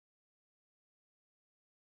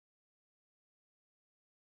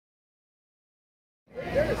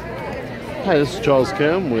Hi, this is Charles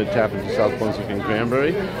Kim with Tap into South Brunswick and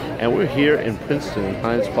Granbury, and we're here in Princeton in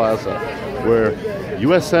Heinz Plaza, where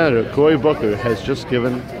U.S. Senator Cory Booker has just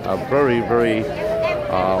given a very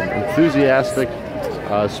enthusiastic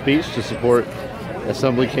speech to support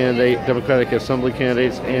Democratic Assembly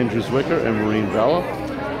candidates Andrew Zwicker and Maureen Bella.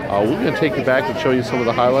 We're going to take you back and show you some of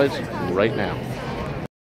the highlights right now.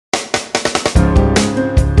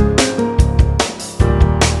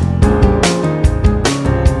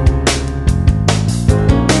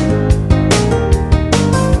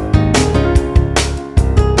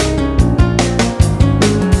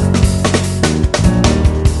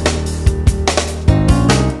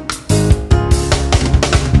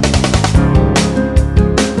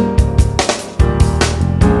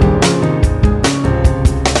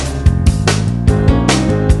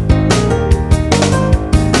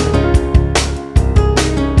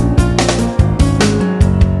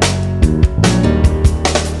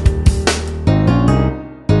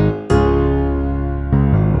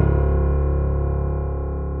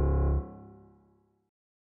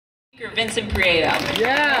 Vincent Prieto.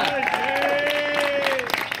 Yeah.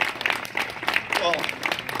 Well,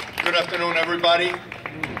 good afternoon, everybody.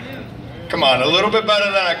 Come on, a little bit better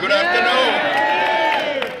than that. Good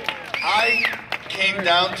afternoon. I came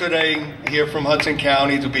down today here from Hudson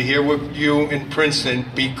County to be here with you in Princeton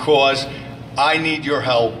because I need your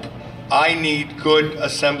help. I need good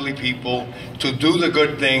assembly people to do the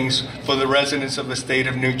good things for the residents of the state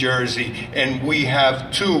of New Jersey. And we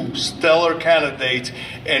have two stellar candidates,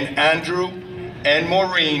 and Andrew and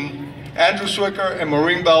Maureen. Andrew Zwicker and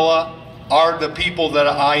Maureen Bella are the people that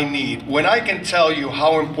I need. When I can tell you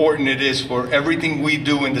how important it is for everything we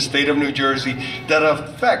do in the state of New Jersey that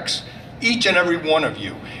affects each and every one of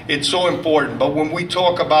you, it's so important. But when we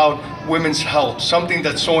talk about women's health, something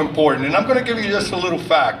that's so important, and I'm going to give you just a little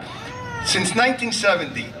fact. Since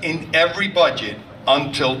 1970, in every budget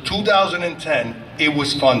until 2010, it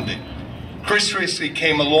was funded. Chris Christie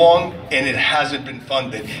came along and it hasn't been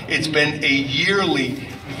funded. It's been a yearly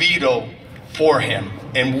veto for him,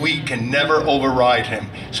 and we can never override him.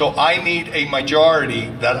 So I need a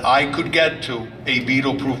majority that I could get to, a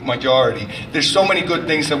veto-proof majority. There's so many good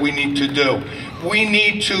things that we need to do. We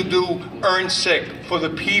need to do earn sick for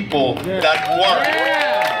the people that work.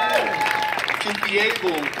 To be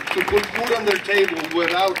able to put food on their table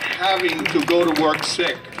without having to go to work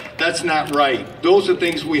sick. That's not right. Those are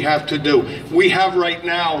things we have to do. We have right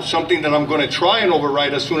now something that I'm going to try and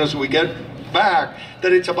override as soon as we get back,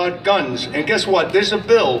 that it's about guns. And guess what? There's a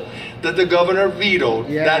bill that the governor vetoed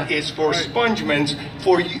that is for expungements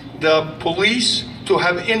for the police to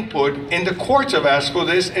have input, and the courts have asked for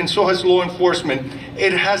this, and so has law enforcement.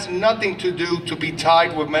 It has nothing to do to be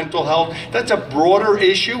tied with mental health. That's a broader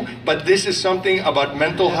issue, but this is something about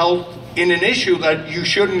mental health in an issue that you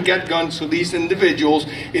shouldn't get guns to these individuals.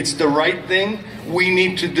 It's the right thing we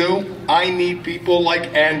need to do. I need people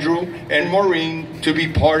like Andrew and Maureen to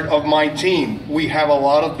be part of my team. We have a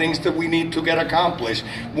lot of things that we need to get accomplished.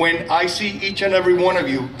 When I see each and every one of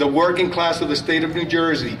you, the working class of the state of New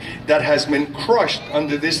Jersey that has been crushed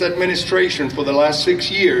under this administration for the last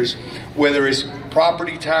 6 years, whether it's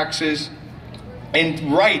property taxes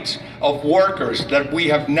and rights of workers, that we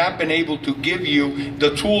have not been able to give you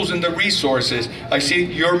the tools and the resources. I see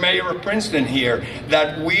your mayor of Princeton here,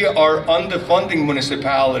 that we are underfunding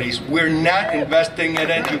municipalities. We're not investing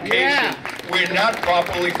in education. We're not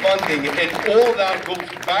properly funding, and all that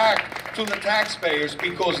goes back to the taxpayers,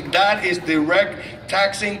 because that is direct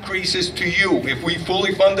tax increases to you. If we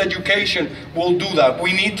fully fund education, we'll do that.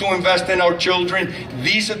 We need to invest in our children.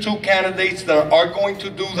 These are two candidates that are going to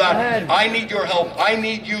do that. I need your help. I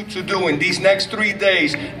need you to do in these next 3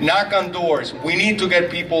 days, knock on doors. We need to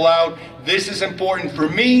get people out. This is important for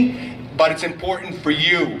me, but it's important for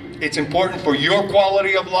you. It's important for your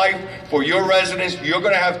quality of life, for your residents. You're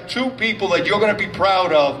going to have two people that you're going to be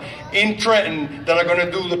proud of in Trenton that are going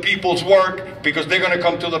to do the people's work, because they're going to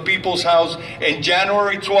come to the people's house. And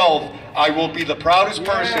January 12th, I will be the proudest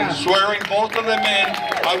person swearing both of them in.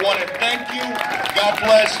 I want to thank you. God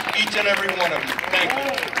bless each and every one of you. Thank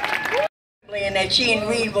you. And that she and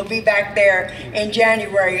Reed will be back there in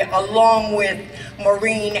January along with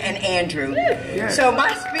Maureen and Andrew. So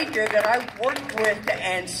my speaker that I worked with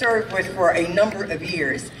and served with for a number of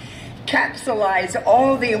years capsulized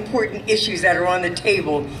all the important issues that are on the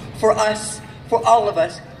table for us, for all of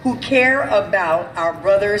us who care about our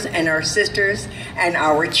brothers and our sisters and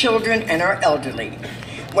our children and our elderly.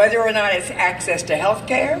 Whether or not it's access to health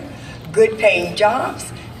care, good paying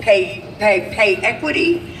jobs, pay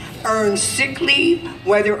equity, earn sick leave,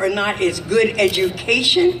 whether or not it's good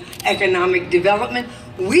education, economic development,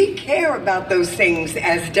 We care about those things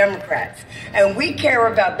as Democrats, and we care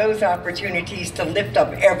about those opportunities to lift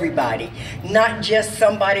up everybody, not just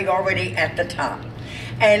somebody already at the top.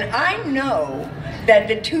 And I know that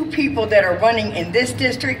the two people that are running in this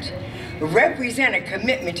district represent a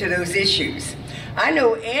commitment to those issues. I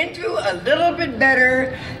know Andrew a little bit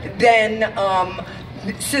better than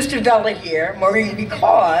Sister Della here, Maureen,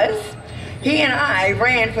 because he and I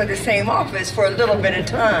ran for the same office for a little bit of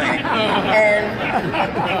time.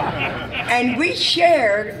 And we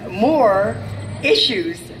shared more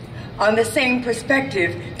issues on the same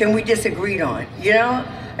perspective than we disagreed on, you know?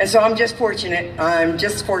 And so I'm just fortunate. I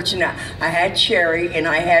had Sherry and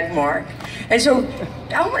I had Mark. And so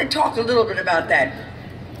I want to talk a little bit about that.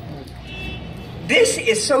 This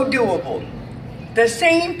is so doable. The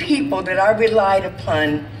same people that I relied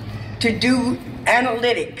upon to do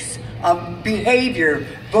analytics of behavior,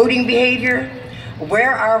 voting behavior,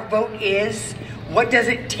 where our vote is, what does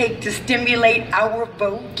it take to stimulate our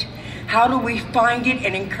vote, how do we find it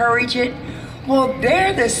and encourage it? Well,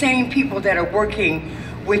 they're the same people that are working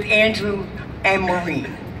with Andrew and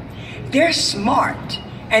Maureen. They're smart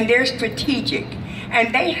and they're strategic,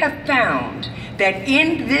 and they have found that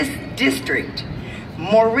in this district,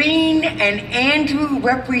 Maureen and Andrew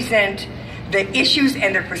represent the issues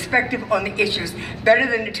and their perspective on the issues better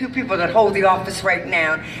than the two people that hold the office right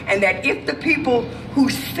now, and that if the people who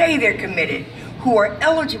say they're committed, who are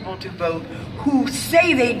eligible to vote, who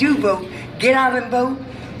say they do vote, get out and vote,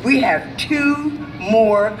 we have two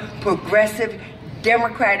more progressive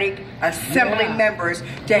Democratic Assembly members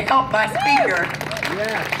to help my speaker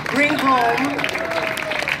bring home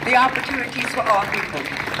the opportunities for all people.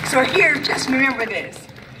 So here, just remember this.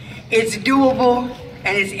 It's doable,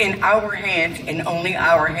 and it's in our hands and only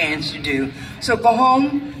our hands to do. So go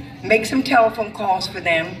home, make some telephone calls for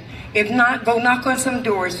them. If not, go knock on some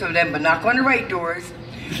doors for them, but knock on the right doors.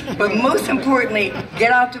 But most importantly,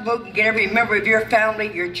 get out to vote and get every member of your family,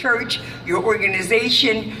 your church, your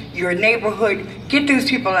organization, your neighborhood. Get those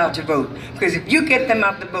people out to vote. Because if you get them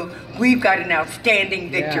out to vote, we've got an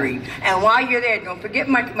outstanding victory. And while you're there, don't forget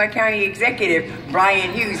my county executive,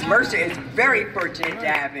 Brian Hughes. Mercer is very fortunate to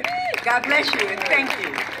have him. God bless you and thank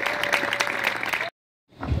you.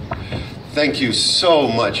 Thank you so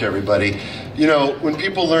much, everybody. You know, when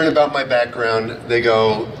people learn about my background, they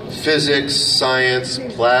go physics, science,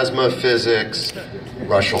 plasma physics,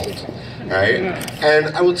 Rush Holt, right? And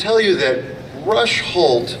I will tell you that Rush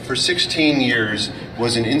Holt for 16 years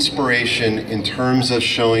was an inspiration in terms of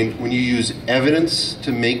showing when you use evidence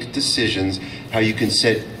to make decisions, how you can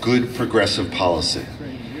set good progressive policy.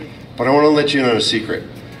 But I want to let you in on a secret.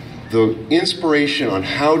 The inspiration on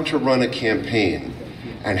how to run a campaign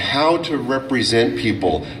and how to represent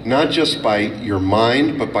people, not just by your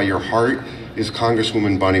mind, but by your heart, is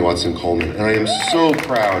Congresswoman Bonnie Watson Coleman. And I am so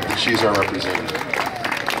proud that she's our representative.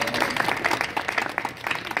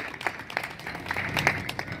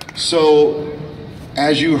 So,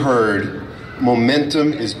 as you heard,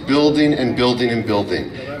 momentum is building and building and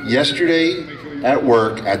building. Yesterday at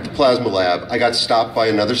work at the Plasma Lab, I got stopped by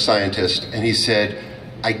another scientist, and he said,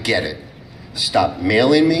 I get it. Stop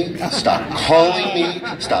mailing me, stop calling me,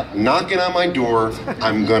 stop knocking on my door,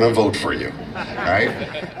 I'm gonna vote for you, all right?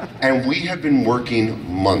 And we have been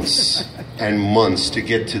working months and months to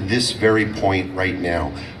get to this very point right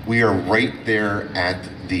now. We are right there at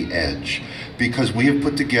the edge because we have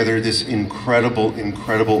put together this incredible,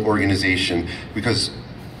 incredible organization because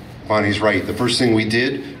Bonnie's right, the first thing we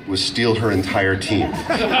did was steal her entire team.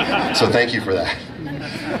 So thank you for that.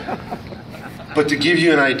 But to give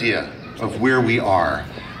you an idea of where we are,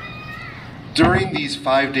 during these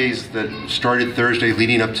 5 days that started Thursday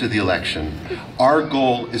leading up to the election, our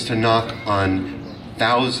goal is to knock on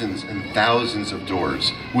thousands and thousands of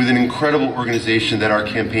doors with an incredible organization that our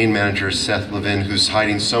campaign manager, Seth Levin, who's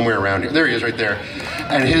hiding somewhere around here, there he is right there,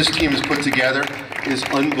 and his team has put together, is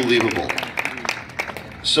unbelievable.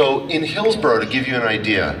 So in Hillsborough, to give you an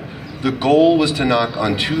idea, the goal was to knock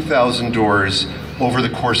on 2,000 doors over the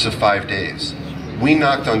course of 5 days. We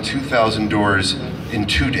knocked on 2,000 doors in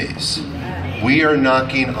 2 days. We are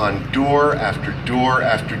knocking on door after door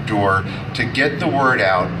after door to get the word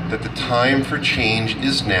out that the time for change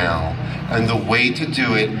is now, and the way to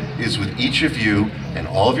do it is with each of you and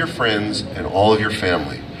all of your friends and all of your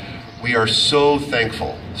family. We are so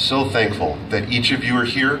thankful that each of you are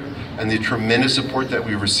here and the tremendous support that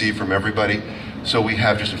we receive from everybody. So we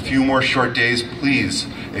have just a few more short days. Please,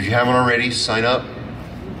 if you haven't already, sign up,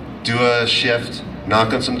 do a shift,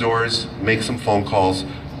 knock on some doors, make some phone calls.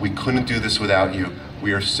 We couldn't do this without you.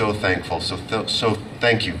 We are so thankful. So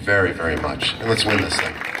thank you very, very much. And let's win this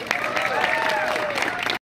thing.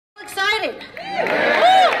 Excited.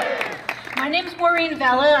 Maureen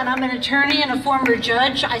Vella, and I'm an attorney and a former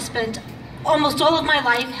judge. I spent almost all of my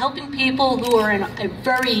life helping people who are in a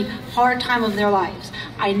very hard time of their lives.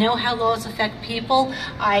 I know how laws affect people.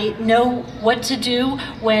 I know what to do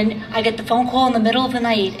when I get the phone call in the middle of the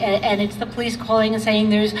night and it's the police calling and saying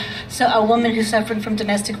there's a woman who's suffering from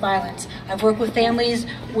domestic violence. I've worked with families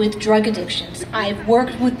with drug addictions. I've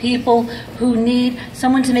worked with people who need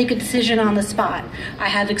someone to make a decision on the spot. I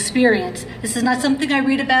have experience. This is not something I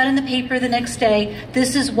read about in the paper the next day.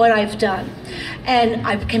 This is what I've done. And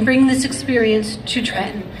I can bring this experience to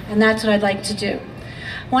Trenton, and that's what I'd like to do.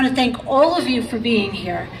 I want to thank all of you for being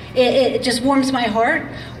here. It just warms my heart.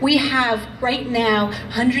 We have right now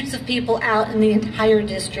hundreds of people out in the entire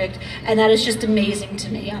district, and that is just amazing to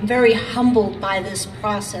me. I'm very humbled by this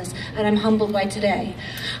process, and I'm humbled by today.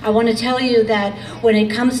 I want to tell you that when it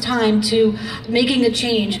comes time to making a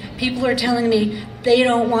change, people are telling me they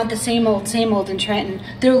don't want the same old in Trenton.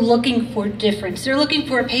 They're looking for difference. They're looking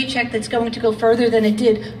for a paycheck that's going to go further than it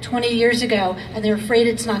did 20 years ago, and they're afraid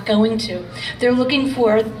it's not going to. They're looking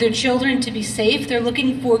for their children to be safe. They're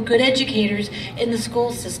looking for good educators in the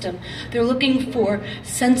school system. They're looking for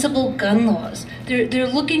sensible gun laws. They're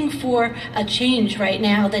looking for a change right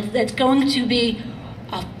now that's going to be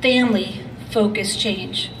a family-focused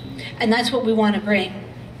change, and that's what we want to bring.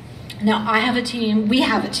 Now, we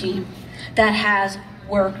have a team that has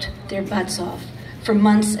worked their butts off for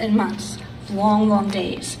months and months, long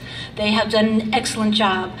days. They have done an excellent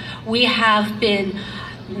job. We have been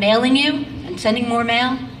mailing you and sending more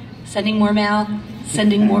mail, sending more mail,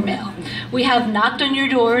 sending more mail. We have knocked on your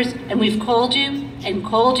doors and we've called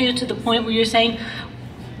you to the point where you're saying,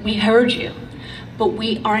 we heard you, but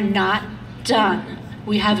we are not done.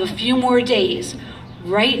 We have a few more days.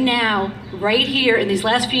 Right now, right here in these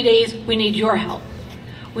last few days, we need your help.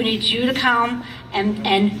 We need you to come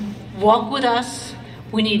and walk with us.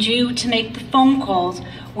 We need you to make the phone calls.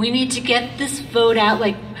 We need to get this vote out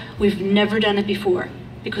like we've never done it before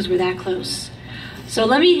because we're that close. So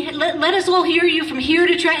let us all hear you from here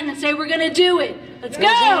to Trenton and say we're going to do it. Let's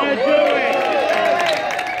go!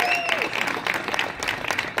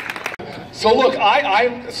 So look,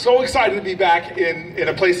 I'm so excited to be back in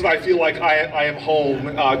a place that I feel like I am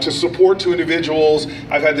home, to support two individuals.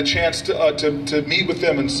 I've had the chance to meet with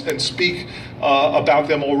them and speak about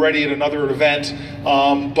them already at another event.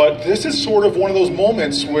 But this is sort of one of those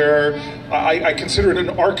moments where I consider it an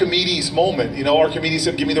Archimedes moment. You know, Archimedes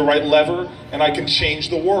said, give me the right lever and I can change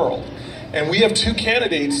the world. And we have two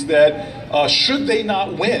candidates that, should they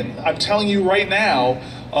not win, I'm telling you right now,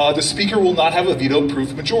 the speaker will not have a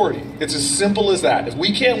veto-proof majority. It's as simple as that. If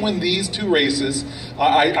we can't win these two races,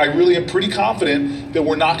 I really am pretty confident that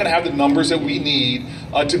we're not going to have the numbers that we need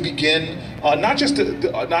to begin, not just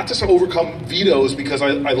to overcome vetoes, because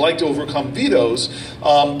I like to overcome vetoes,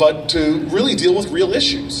 but to really deal with real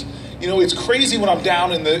issues. You know, it's crazy when I'm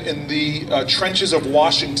down in the trenches of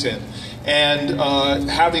Washington and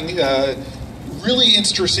having really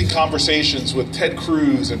interesting conversations with Ted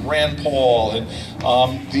Cruz and Rand Paul and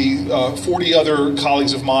the 40 other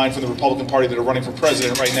colleagues of mine from the Republican Party that are running for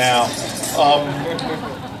president right now.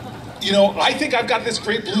 You know, I think I've got this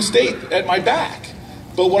great blue state at my back.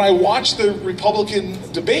 But when I watch the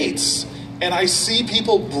Republican debates and I see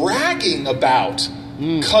people bragging about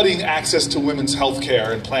cutting access to women's health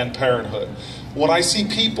care and Planned Parenthood, when I see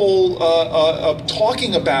people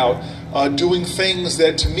talking about doing things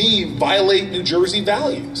that, to me, violate New Jersey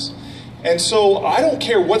values. And so I don't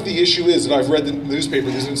care what the issue is that I've read in the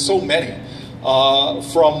newspaper. There's been so many.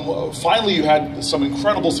 Finally, you had some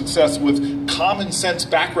incredible success with common sense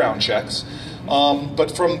background checks.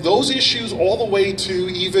 But from those issues all the way to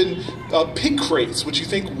even pig crates, which you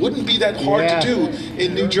think wouldn't be that hard to do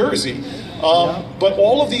in New Jersey. But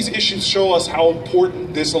all of these issues show us how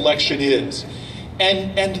important this election is.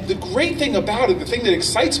 And the great thing about it, the thing that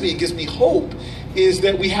excites me and gives me hope, is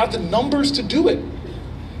that we have the numbers to do it.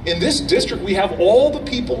 In this district, we have all the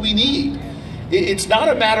people we need. It's not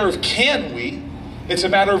a matter of can we, it's a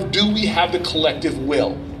matter of do we have the collective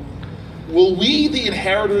will. Will we, the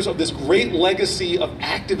inheritors of this great legacy of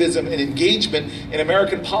activism and engagement in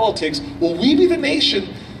American politics, will we be the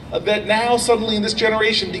nation that now suddenly in this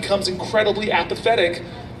generation becomes incredibly apathetic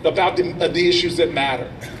about the issues that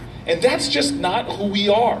matter? And that's just not who we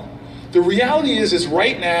are. The reality is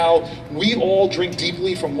right now, we all drink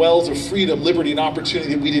deeply from wells of freedom, liberty, and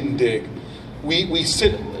opportunity that we didn't dig. We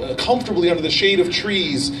sit comfortably under the shade of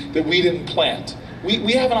trees that we didn't plant.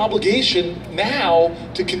 We have an obligation now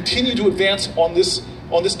to continue to advance on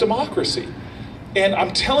this democracy. And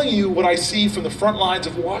I'm telling you, what I see from the front lines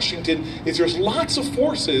of Washington is there's lots of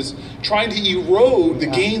forces trying to erode the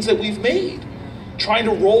gains that we've made, trying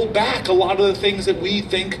to roll back a lot of the things that we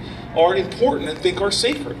think are important and think are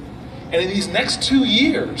sacred. And in these next 2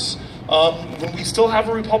 years, when we still have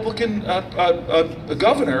a Republican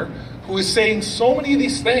governor who is saying so many of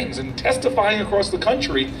these things and testifying across the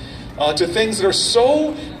country to things that are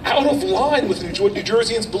so out of line with what New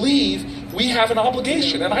Jerseyans believe, we have an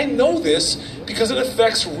obligation. And I know this because it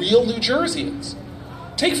affects real New Jerseyans.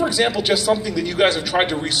 Take, for example, just something that you guys have tried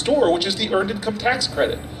to restore, which is the Earned Income Tax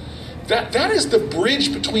Credit. That is the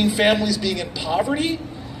bridge between families being in poverty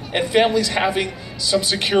and families having some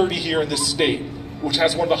security here in this state, which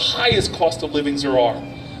has one of the highest cost of livings there are.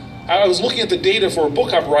 I was looking at the data for a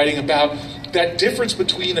book I'm writing about that difference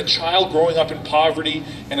between a child growing up in poverty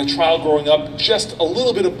and a child growing up just a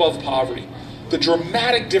little bit above poverty. The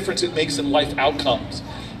dramatic difference it makes in life outcomes.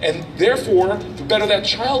 And therefore, the better that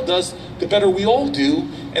child does, the better we all do.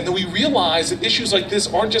 And then we realize that issues like this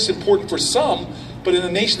aren't just important for some, but in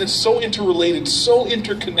a nation that's so interrelated, so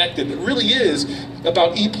interconnected, it really is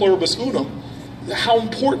about e pluribus unum, how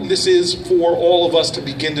important this is for all of us to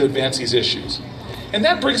begin to advance these issues. And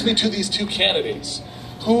that brings me to these two candidates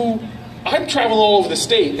who I'm traveling all over the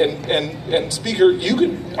state, and Speaker,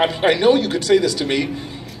 I know you could say this to me,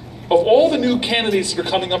 of all the new candidates that are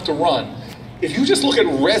coming up to run, if you just look at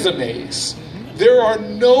resumes, there are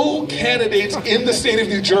no candidates in the state of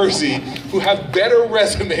New Jersey who have better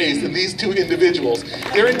resumes than these two individuals.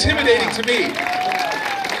 They're intimidating to me.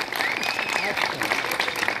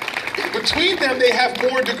 Between them, they have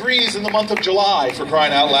more degrees in the month of July, for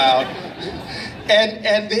crying out loud.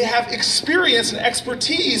 And they have experience and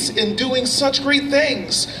expertise in doing such great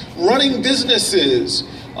things, running businesses,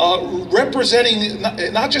 representing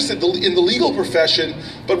not just in the legal profession,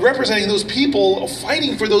 but representing those people,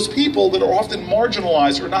 fighting for those people that are often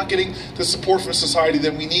marginalized or not getting the support from society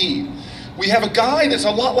that we need. We have a guy that's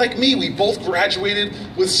a lot like me. We both graduated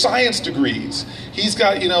with science degrees. He's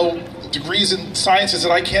got, degrees in sciences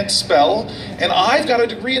that I can't spell, and I've got a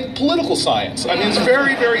degree in political science. I mean, it's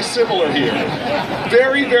very, very similar here.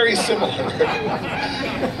 Very, very similar.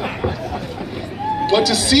 But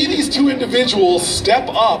to see these two individuals step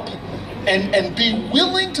up and be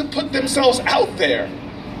willing to put themselves out there,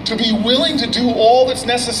 to be willing to do all that's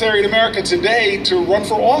necessary in America today to run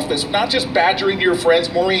for office, not just badgering your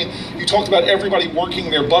friends. Maureen, you talked about everybody working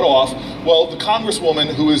their butt off. Well, the Congresswoman,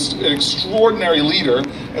 who is an extraordinary leader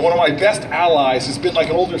and one of my best allies, has been like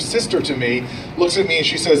an older sister to me, looks at me and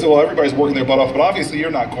she says, well, everybody's working their butt off, but obviously you're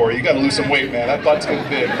not, Corey. You got to lose some weight, man. That butt's getting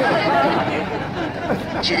big.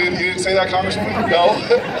 You didn't say that, Congresswoman?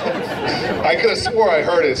 No? I could have swore I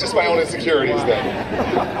heard it. It's just my own insecurities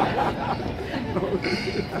then.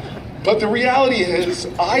 But the reality is,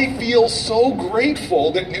 I feel so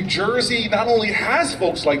grateful that New Jersey not only has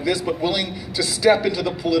folks like this, but willing to step into the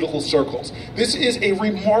political circles. This is a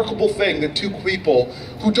remarkable thing that two people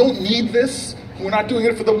who don't need this, who are not doing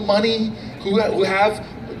it for the money, who have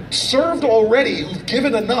served already, who've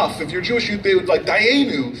given enough. If you're Jewish, they would like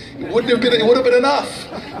Dayenu. It would have been enough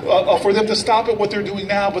for them to stop at what they're doing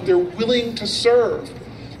now, but they're willing to serve.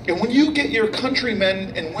 And when you get your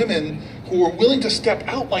countrymen and women who are willing to step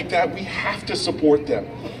out like that, we have to support them.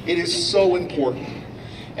 It is so important.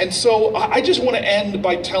 And so I just want to end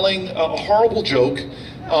by telling a horrible joke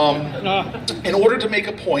in order to make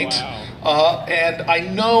a point. And I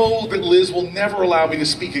know that Liz will never allow me to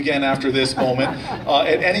speak again after this moment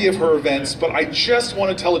at any of her events, but I just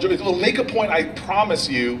want to tell a joke. It'll make a point, I promise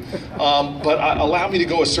you, but allow me to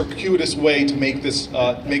go a circuitous way to make this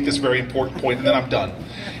very important point, and then I'm done.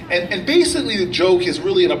 And basically the joke is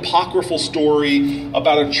really an apocryphal story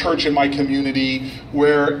about a church in my community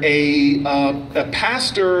where a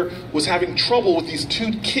pastor was having trouble with these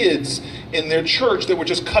two kids in their church that were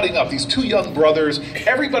just cutting up, these two young brothers.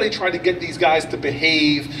 Everybody tried to get these guys to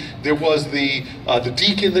behave. There was the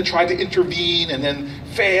deacon that tried to intervene and then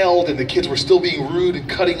failed, and the kids were still being rude and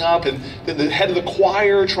cutting up, and then the head of the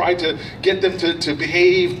choir tried to get them to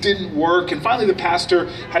behave, didn't work, and finally the pastor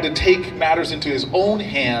had to take matters into his own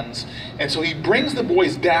hands. And so he brings the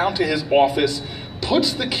boys down to his office,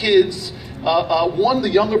 puts the kids, the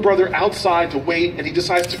younger brother, outside to wait, and he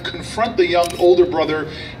decides to confront the older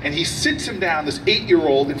brother, and he sits him down, this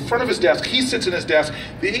 8-year-old, in front of his desk. He sits in his desk.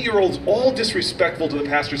 The 8-year-old's all disrespectful to the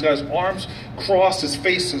pastor. He's got his arms crossed, his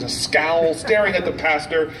face is a scowl, staring at the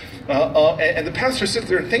pastor, and the pastor sits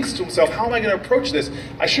there and thinks to himself, how am I going to approach this?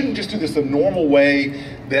 I shouldn't just do this the normal way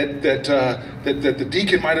that the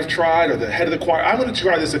deacon might have tried, or the head of the choir. I'm going to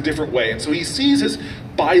try this a different way. And so he sees his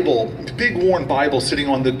Bible, big worn Bible, sitting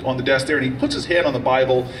on the desk there, and he puts his hand on the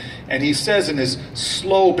Bible, and he says in his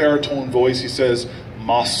slow baritone voice, he says,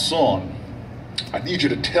 my son, I need you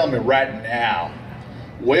to tell me right now,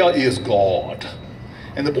 where is God?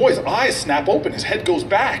 And the boy's eyes snap open, his head goes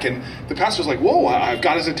back, and the pastor's like, whoa, I've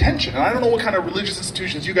got his attention. And I don't know what kind of religious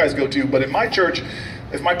institutions you guys go to, but in my church,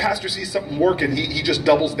 if my pastor sees something working, he just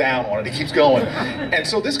doubles down on it, he keeps going. And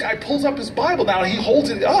so this guy pulls up his Bible now, and he holds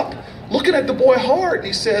it up, looking at the boy hard, and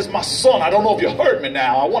he says, my son, I don't know if you heard me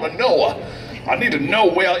now, I want to know. I need to know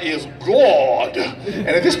where is God. And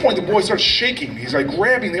at this point, the boy starts shaking. He's like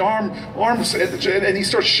grabbing the arms, and he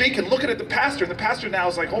starts shaking, looking at the pastor. And the pastor now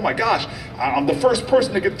is like, oh my gosh, I'm the first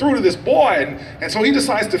person to get through to this boy. And so he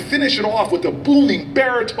decides to finish it off with a booming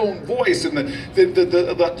baritone voice. And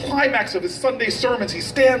the climax of his Sunday sermons, he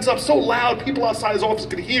stands up so loud, people outside his office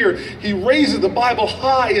could hear. He raises the Bible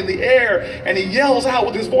high in the air, and he yells out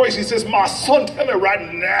with his voice. He says, my son, tell me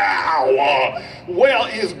right now, where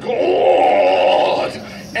is God?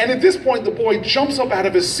 And at this point, the boy jumps up out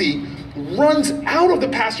of his seat, runs out of the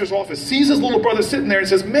pastor's office, sees his little brother sitting there and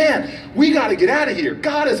says, man, we got to get out of here.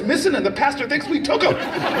 God is missing and the pastor thinks we took him.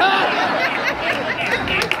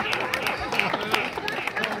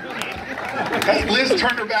 Has Liz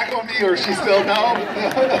turned her back on me, or is she still, no?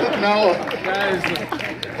 No.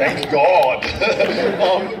 Thank God.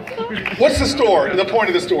 What's the story, the point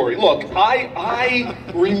of the story? Look, I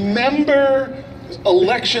remember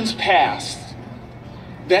elections past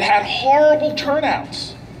that had horrible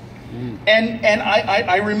turnouts. And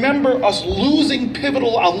I remember us losing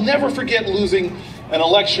pivotal, I'll never forget losing an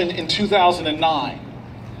election in 2009.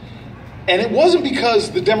 And it wasn't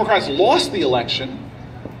because the Democrats lost the election.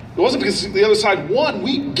 It wasn't because the other side won.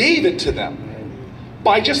 We gave it to them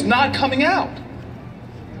by just not coming out.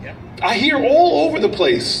 I hear all over the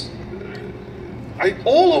place.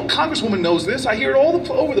 Congresswoman knows this. I hear it all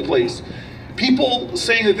over the place. People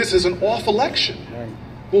saying that this is an off election.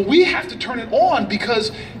 Well, we have to turn it on,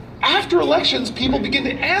 because after elections, people begin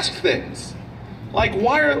to ask things. Like,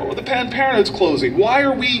 why are the Planned Parenthood's closing? Why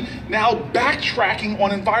are we now backtracking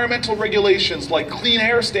on environmental regulations like clean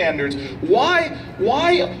air standards? Why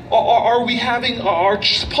are we having our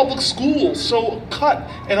public schools so cut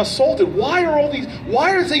and assaulted? Why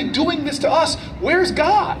are they doing this to us? Where's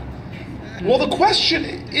God? Well, the question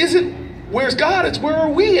isn't where's God, it's where are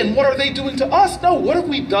we and what are they doing to us? No, what have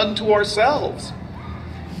we done to ourselves?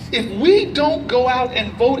 If we don't go out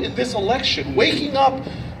and vote in this election, waking up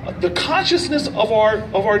the consciousness of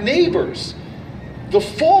our neighbors, the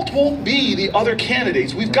fault won't be the other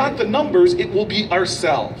candidates. We've got the numbers, it will be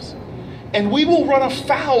ourselves. And we will run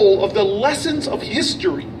afoul of the lessons of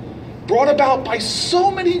history brought about by so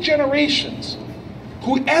many generations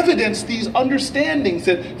who evidence these understandings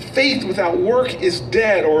that faith without work is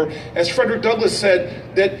dead, or as Frederick Douglass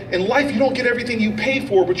said, that in life you don't get everything you pay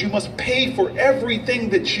for, but you must pay for everything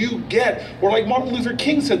that you get. Or like Martin Luther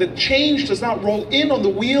King said, that change does not roll in on the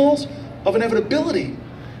wheels of inevitability.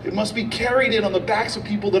 It must be carried in on the backs of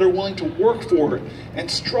people that are willing to work for it and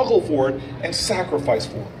struggle for it and sacrifice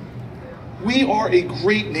for it. We are a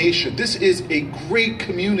great nation. This is a great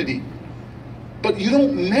community. But you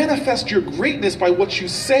don't manifest your greatness by what you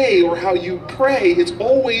say or how you pray. It's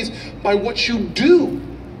always by what you do,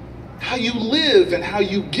 how you live and how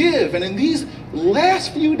you give. And in these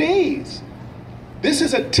last few days, this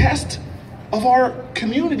is a test of our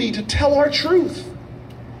community to tell our truth.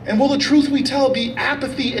 And will the truth we tell be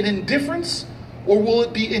apathy and indifference, or will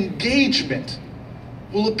it be engagement?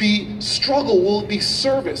 Will it be struggle? Will it be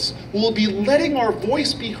service? Will it be letting our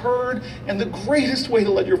voice be heard? And the greatest way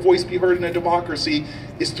to let your voice be heard in a democracy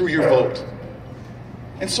is through your vote.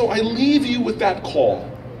 And so I leave you with that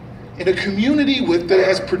call. In a community that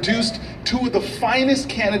has produced two of the finest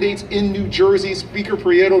candidates in New Jersey, Speaker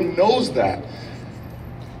Prieto knows that.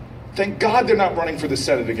 Thank God they're not running for the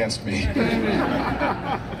Senate against me.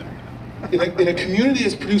 In a community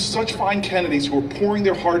that's produced such fine candidates who are pouring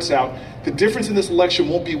their hearts out, the difference in this election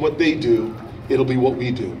won't be what they do, it'll be what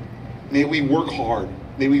we do. May we work hard,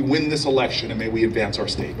 may we win this election, and may we advance our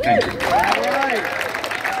state. Thank you.